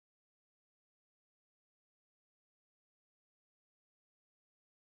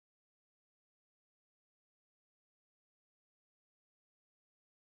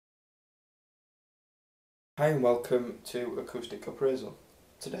Hi and welcome to Acoustic Appraisal.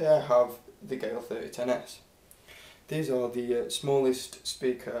 Today I have the Gale 3010S. These are the smallest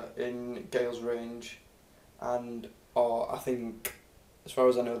speaker in Gale's range and are, I think, as far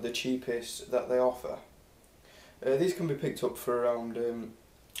as I know, the cheapest that they offer. These can be picked up for around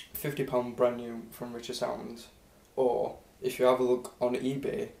 £50 brand new from Richer Sounds, or if you have a look on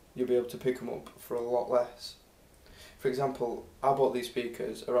eBay you'll be able to pick them up for a lot less. For example, I bought these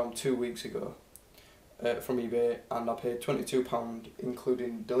speakers around 2 weeks ago from eBay and I paid £22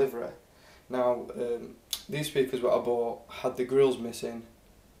 including delivery. Now these speakers that I bought had the grills missing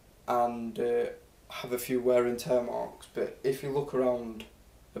and have a few wear and tear marks, but if you look around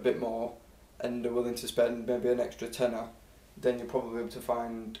a bit more and are willing to spend maybe an extra tenner, then you'll probably be able to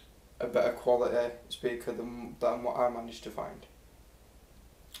find a better quality speaker than what I managed to find.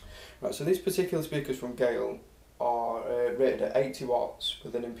 Right, so these particular speakers from Gale are rated at 80 watts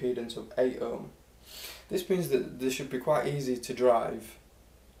with an impedance of 8 ohm. This means that they should be quite easy to drive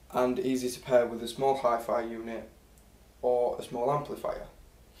and easy to pair with a small hi-fi unit or a small amplifier.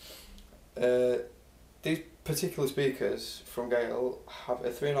 These particular speakers from Gale have a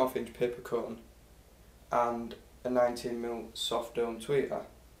 3.5 inch paper cone and a 19mm soft dome tweeter.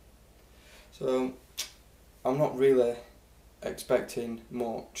 So I'm not really expecting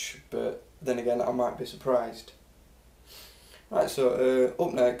much, but then again I might be surprised. Right, so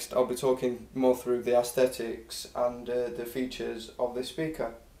up next I'll be talking more through the aesthetics and the features of this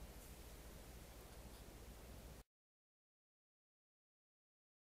speaker.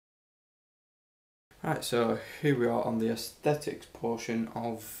 Right, so here we are on the aesthetics portion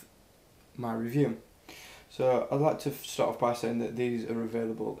of my review. So I'd like to start off by saying that these are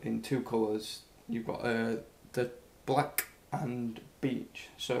available in two colours. You've got the black and beige.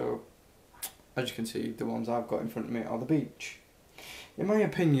 So as you can see, the ones I've got in front of me are the beige. In my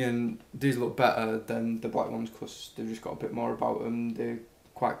opinion, these look better than the black ones because they've just got a bit more about them. They're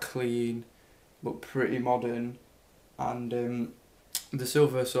quite clean, look pretty modern, and the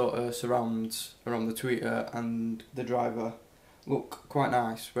silver sort of surrounds around the tweeter and the driver look quite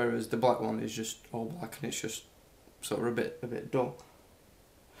nice, whereas the black one is just all black and it's just sort of a bit dull.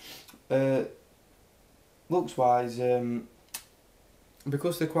 Looks wise,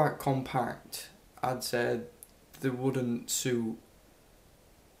 because they're quite compact, I'd say they wouldn't suit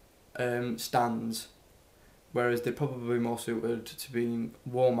stands, whereas they're probably more suited to being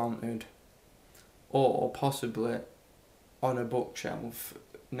wall mounted or possibly on a bookshelf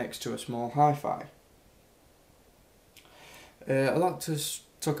next to a small hi-fi. I'd like to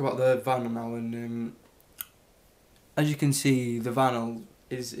talk about the vinyl now, and as you can see, the vinyl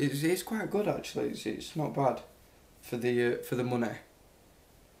is quite good actually. It's not bad for the money,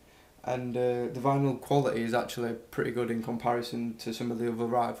 and the vinyl quality is actually pretty good in comparison to some of the other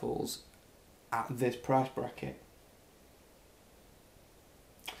rivals at this price bracket.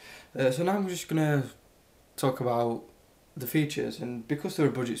 So now I'm just gonna talk about the features, and because they're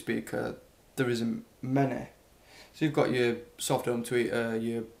a budget speaker, there isn't many. So you've got your soft dome tweeter,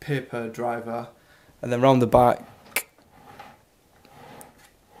 your paper driver, and then round the back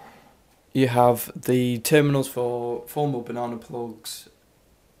you have the terminals for formal banana plugs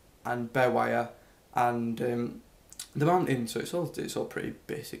and bare wire, and the mounting. So it's all pretty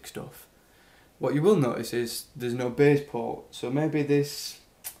basic stuff. What you will notice is there's no bass port, so maybe this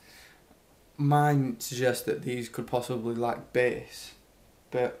might suggest that these could possibly lack bass,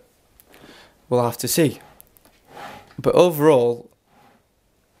 but we'll have to see. But overall,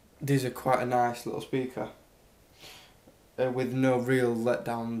 these are quite a nice little speaker with no real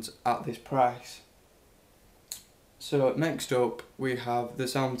letdowns at this price. So next up we have the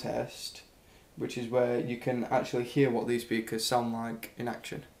sound test, which is where you can actually hear what these speakers sound like in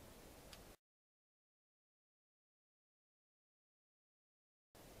action.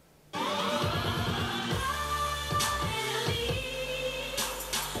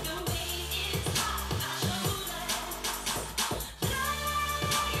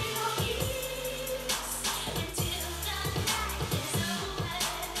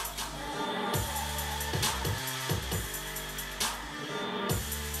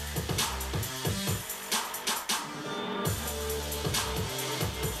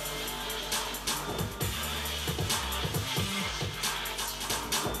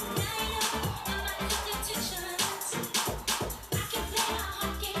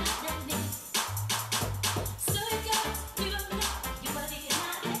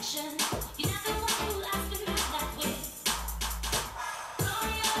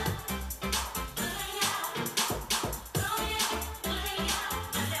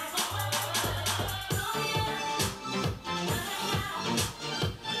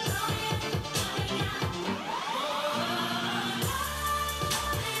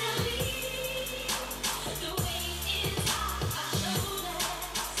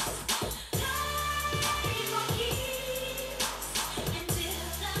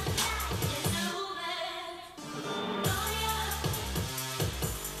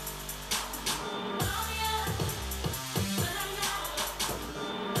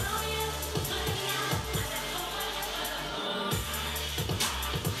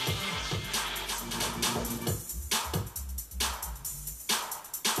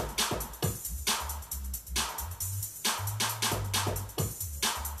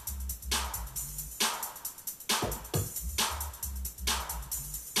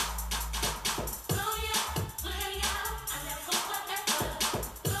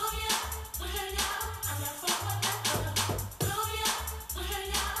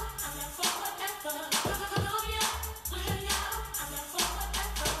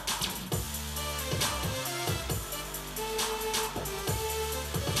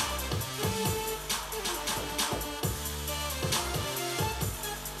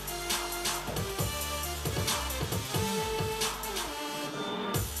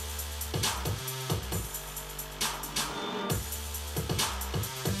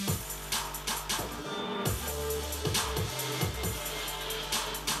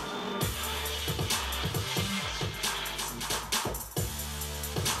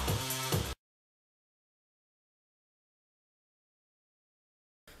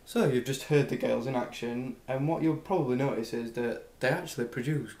 So you've just heard the Gales in action, and what you'll probably notice is that they actually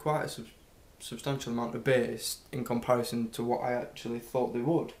produce quite a substantial amount of bass in comparison to what I actually thought they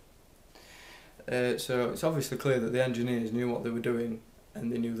would. So it's obviously clear that the engineers knew what they were doing, and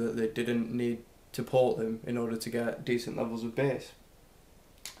they knew that they didn't need to port them in order to get decent levels of bass.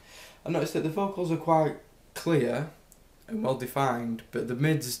 I noticed that the vocals are quite clear and well defined, but the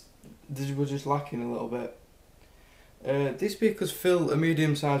mids, they were just lacking a little bit. These speakers fill a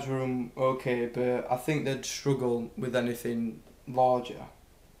medium-sized room okay, but I think they'd struggle with anything larger.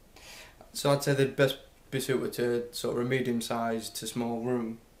 So I'd say they'd best be suited to sort of a medium-sized to small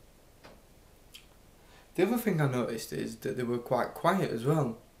room. The other thing I noticed is that they were quite quiet as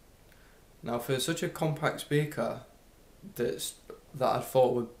well. Now, for such a compact speaker that I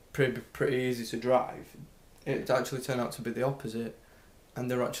thought would be pretty easy to drive, it actually turned out to be the opposite,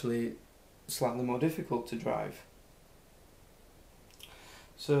 and they're actually slightly more difficult to drive.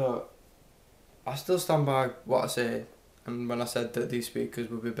 So I still stand by what I say, and when I said that these speakers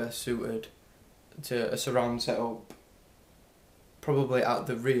would be best suited to a surround setup, probably at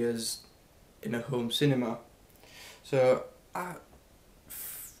the rears in a home cinema. So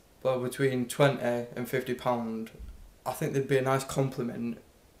between £20 and £50, I think they'd be a nice complement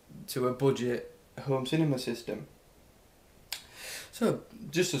to a budget home cinema system. So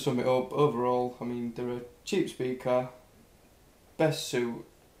just to sum it up, overall, I mean, they're a cheap speaker, best suit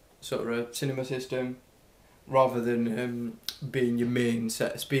sort of a cinema system rather than being your main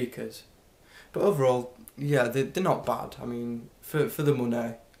set of speakers. But overall, yeah, they're not bad. I mean, for the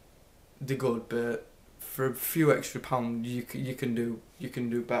money, they're good, but for a few extra pounds, you can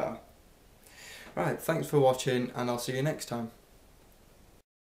do better. Right, thanks for watching, and I'll see you next time.